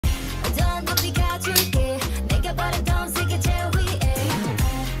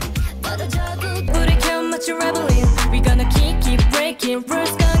breaking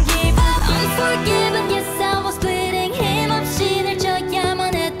rules, can't give up. Unforgiven, yes, I was bleeding. 힘없이 늘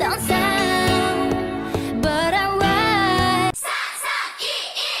져야만 했던 sound. But I rise.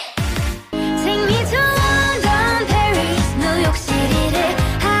 Take me to London, Paris, New York City를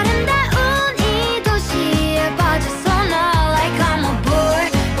아름다운 이 도시에 빠져서 나 like I'm a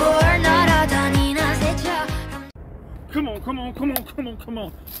board 날아다니는 새처럼. Come on, come on, come on, come on, come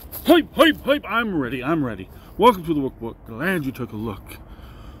on. Hype, hype, hype. I'm ready, I'm ready. Welcome to the Workbook. Glad you took a look.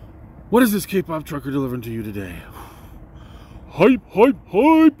 What is this K-pop trucker delivering to you today? Hype, hype,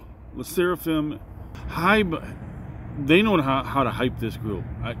 hype. Sserafim. Hype. They know how to hype this group.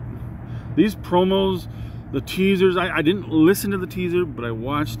 These promos, the teasers, I didn't listen to the teaser, but I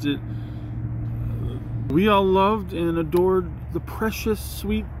watched it. We all loved and adored the precious,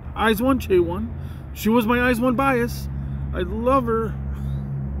 sweet IZ*ONE Chaewon. She was my IZ*ONE bias. I love her.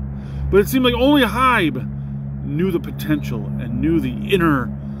 But it seemed like only Hybe knew the potential and knew the inner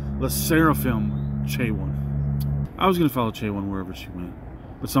Sserafim Chaewon. I was going to follow Chaewon wherever she went.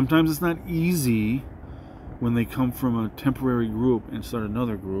 But sometimes it's not easy when they come from a temporary group and start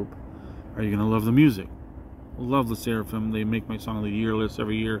another group. Are you going to love the music? I love the Sserafim. They make my Song of the Year list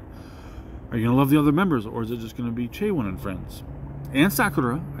every year. Are you going to love the other members, or is it just going to be Chaewon and friends? And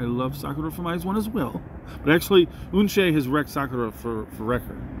Sakura. I love Sakura from IZ*ONE as well. But actually, Unshae has wrecked Sakura for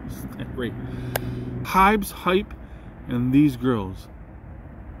record. Great. Hybe's hype and these girls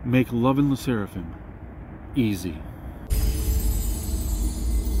make loving the Sserafim easy.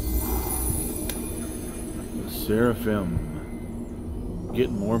 The Sserafim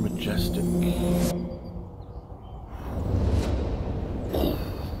get more majestic.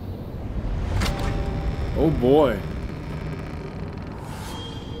 Oh boy.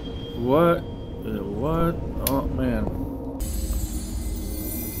 What? Oh man.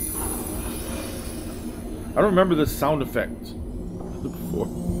 I don't remember this sound effect before.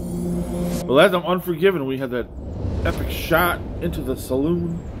 Well, as I'm Unforgiven, we had that epic shot into the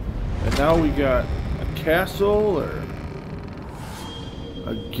saloon. And now we got a castle or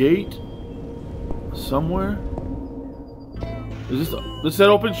a gate somewhere. Is this that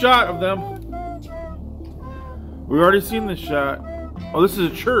open shot of them? We've already seen this shot. Oh, this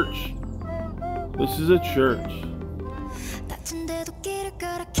is a church. This is a church.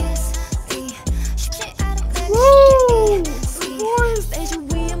 Woo!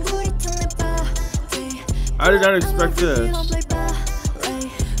 I did not expect this.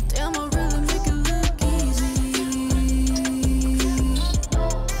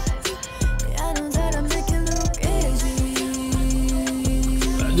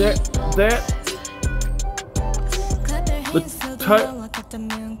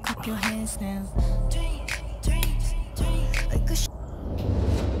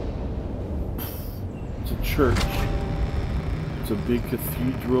 It's a church. It's a big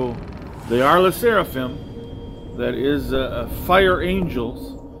cathedral. They are Sserafim. That is fire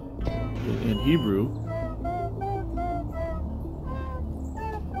angels in Hebrew.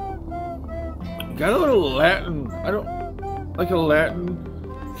 Got a little Latin. I don't like a Latin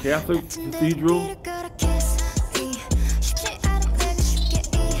Catholic cathedral.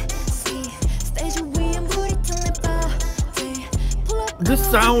 This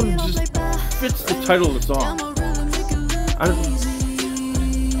sound just fits the title of the song. I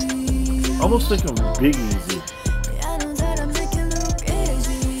almost think of Big Easy,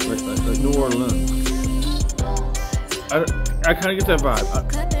 like New Orleans. I kind of get that vibe.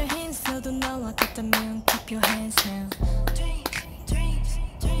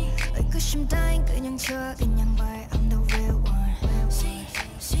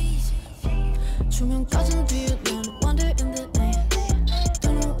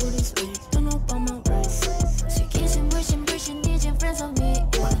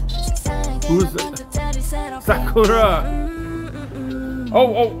 Who's that? Sakura!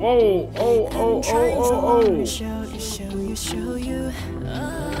 Oh.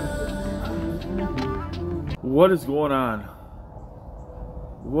 What is going on?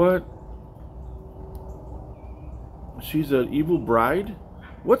 What? She's an evil bride?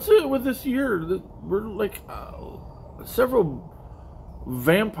 What's it with this year? We're like several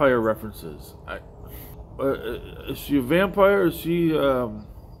vampire references. Is she a vampire? Is she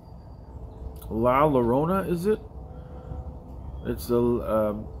La Llorona? Is it? It's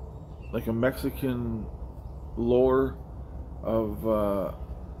like a Mexican lore of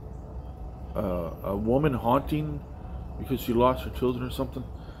a woman haunting because she lost her children or something.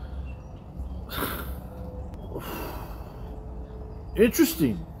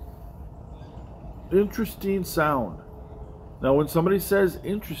 Interesting sound. Now when somebody says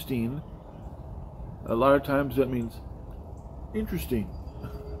interesting, a lot of times that means interesting.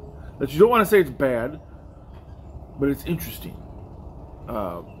 That you don't want to say it's bad, but it's interesting.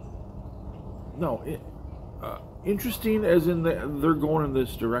 Interesting as in they're going in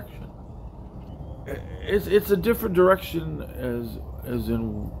this direction. It's a different direction as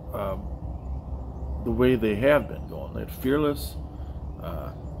in the way they have been going. They're fearless,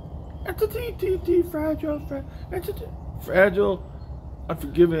 fragile,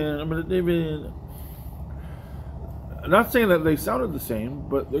 unforgiving. I'm not saying that they sounded the same,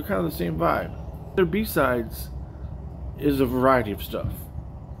 but they're kind of the same vibe. Their B-sides is a variety of stuff.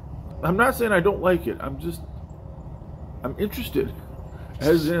 I'm not saying I don't like it. I'm interested.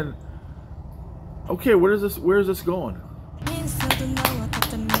 As in, okay, where is this going?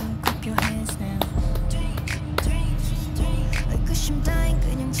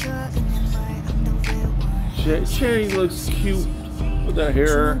 Che looks cute with that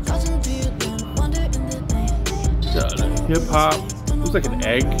hair. Hip hop. Looks like an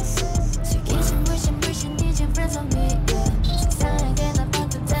egg.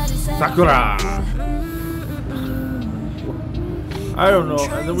 Sakura. I don't know.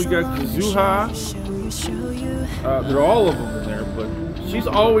 And then we got Kazuha. There are all of them in there, but she's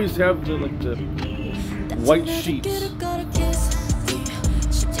always have the white sheets.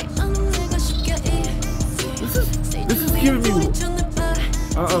 This is giving me.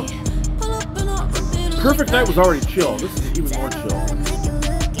 Perfect Night was already chill. This is even more chill.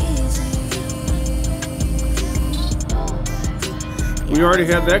 We already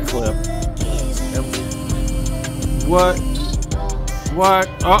had that clip. And what?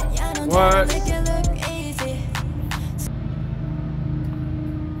 Oh, what?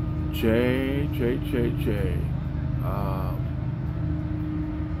 Che.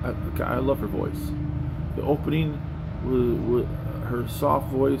 I love her voice. The opening with her soft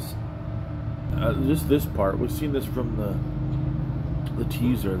voice. Just this part. We've seen this from the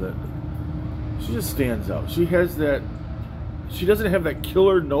teaser that she just stands out. She has that. She doesn't have that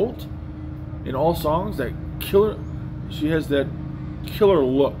killer note in all songs. That killer. She has that killer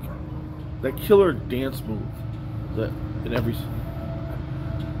look, that killer dance move. That in every.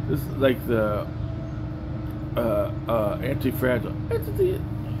 This is like the Anti-Fragile.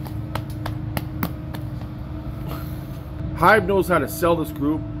 Hybe knows how to sell this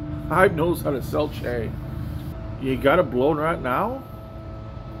group. Hybe knows how to sell Che. You got it blown right now?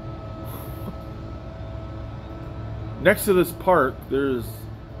 Next to this park, there's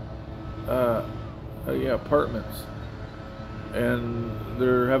apartments. And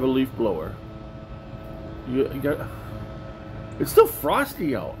they have a leaf blower. You got. It's still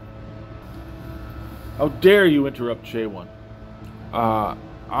frosty out. How dare you interrupt Chaewon?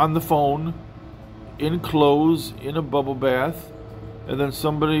 On the phone, in clothes, in a bubble bath, and then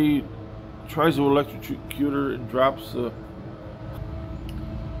somebody tries to electrocute her and drops the.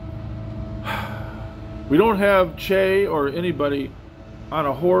 We don't have Che or anybody on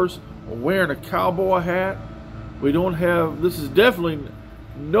a horse or wearing a cowboy hat. We don't have. This is definitely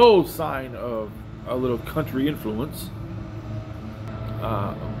no sign of a little country influence.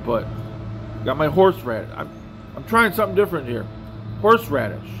 But got my horseradish. I'm trying something different here.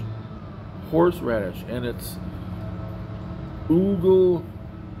 Horseradish, and it's Uga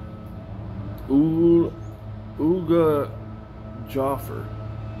Joffer.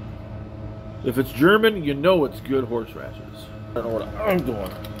 If it's German, you know it's good horseradishes. I don't know what I'm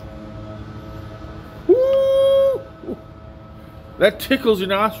doing. Woo! That tickles your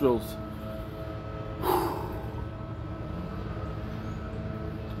nostrils.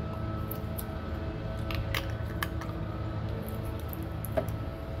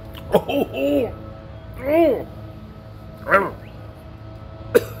 Oh.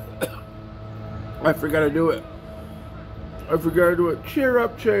 I forgot to do it. Cheer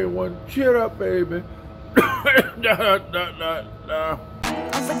up, Chaewon. Cheer up, baby. Nah.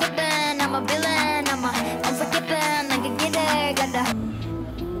 I'm a villain, I'm forgiven, I can get there, gotta.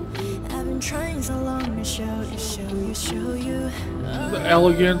 I've been trying so long to show you. The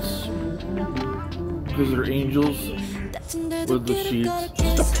elegance, because they're angels with the sheets.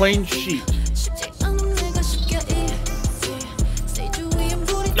 Just a plain sheet.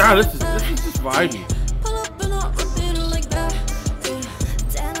 God, this is just vibey.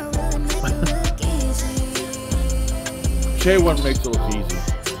 Chaewon makes it look easy.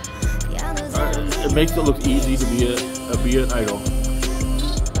 It makes it look easy to be an idol.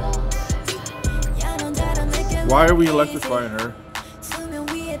 Why are we electrifying her?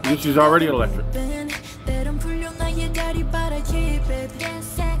 Because she's already electric.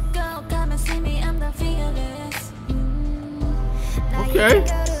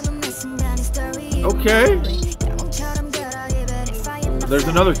 Okay. There's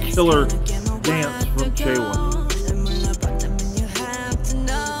another killer dance from Chaewon.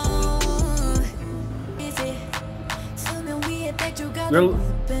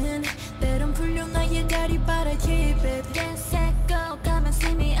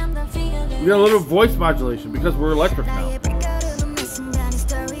 We got a little voice modulation because we're electric now.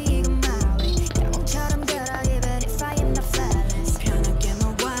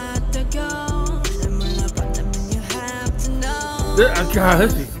 God,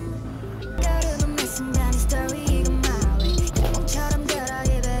 this is...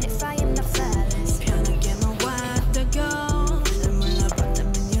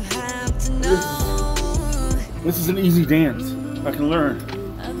 This is an easy dance. I can learn.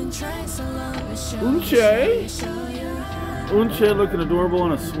 Unche looking adorable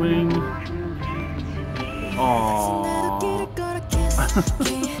on a swing. Aww.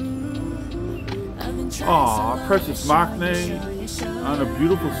 Aww, Precious Maknae on a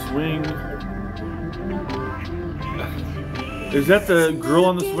beautiful swing. Is that the girl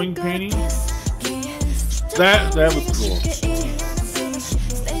on the swing painting? That was cool.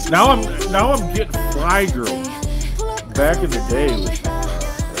 Now I'm getting Fly Girls back in the day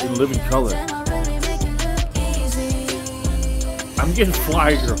in living color. I'm getting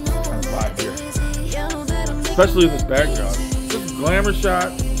Fly Girls vibe here, especially in this background. This glamour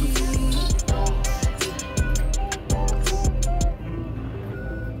shot.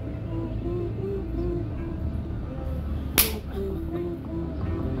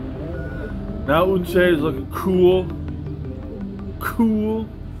 Now Unche is looking cool.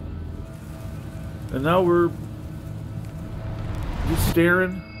 And now we're just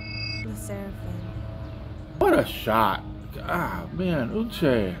staring. Sserafim. What a shot. Ah, man,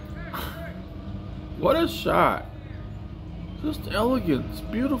 Unche. What a shot. Just elegance,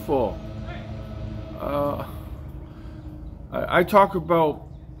 beautiful. I talk about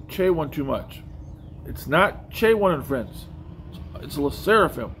Chaewon too much. It's not Chaewon and Friends. It's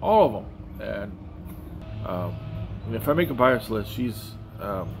Sserafim, all of them. And if I make a bias list, she's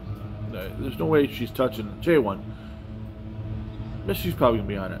there's no way she's touching Chaewon. But she's probably gonna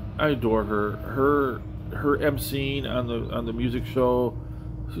be on it. I adore her. Her emceeing on the music show.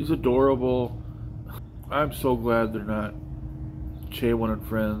 She's adorable. I'm so glad they're not Chaewon and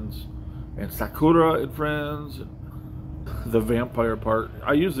Friends and Sakura and Friends. The vampire part.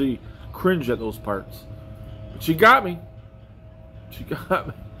 I usually cringe at those parts, but she got me. She got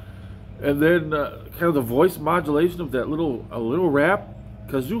me. And then kind of the voice modulation of that little rap.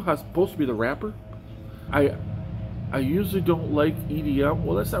 Kazuha's supposed to be the rapper. I usually don't like EDM.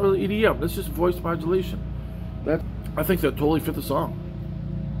 Well, that's not really EDM. That's just voice modulation. I think that totally fit the song,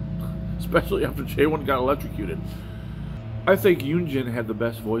 especially after Chaewon got electrocuted. I think Yoonjin had the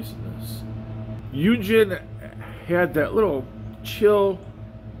best voice in this. Yoonjin had that little chill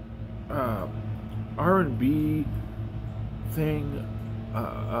R&B thing.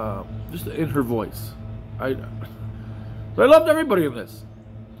 Just in her voice. I loved everybody in this.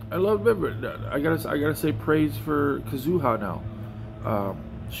 I loved everybody. I gotta say praise for Kazuha now.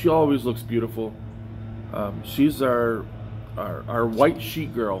 She always looks beautiful. She's our white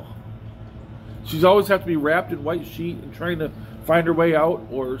sheet girl. She's always have to be wrapped in white sheet and trying to find her way out,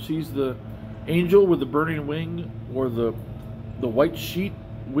 or she's the angel with the burning wing, or the white sheet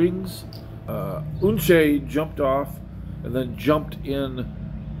wings. Unche jumped off and then jumped in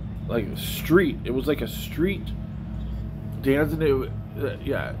like a street. It was like a street dancing.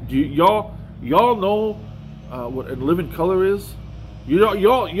 Yeah. Do y'all know what In Living Color is?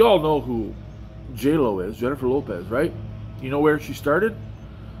 Y'all know who J-Lo is, Jennifer Lopez, right? You know where she started?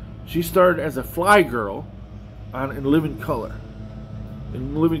 She started as a fly girl on In Living Color.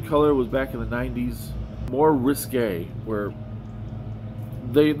 In Living Color was back in the 90s, more risque, where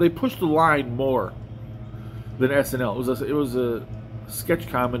they pushed the line more than SNL. It was a sketch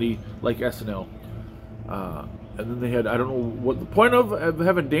comedy like SNL. And then they had, I don't know what the point of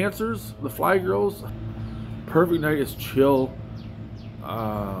having dancers, the Fly Girls. Perfect Night is chill,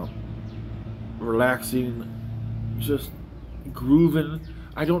 relaxing, just grooving.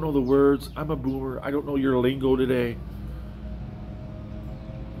 I don't know the words. I'm a boomer. I don't know your lingo today.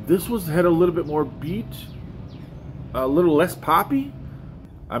 This had a little bit more beat, a little less poppy.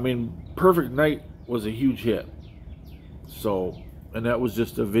 I mean, Perfect Night was a huge hit. So, and that was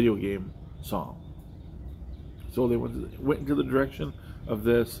just a video game song. So they went into the direction of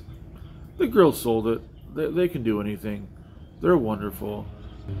this. The girls sold it. They can do anything. They're wonderful.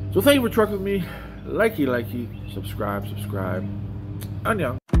 So thank you for trucking with me. Likey, subscribe.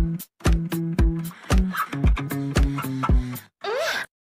 Annyeong.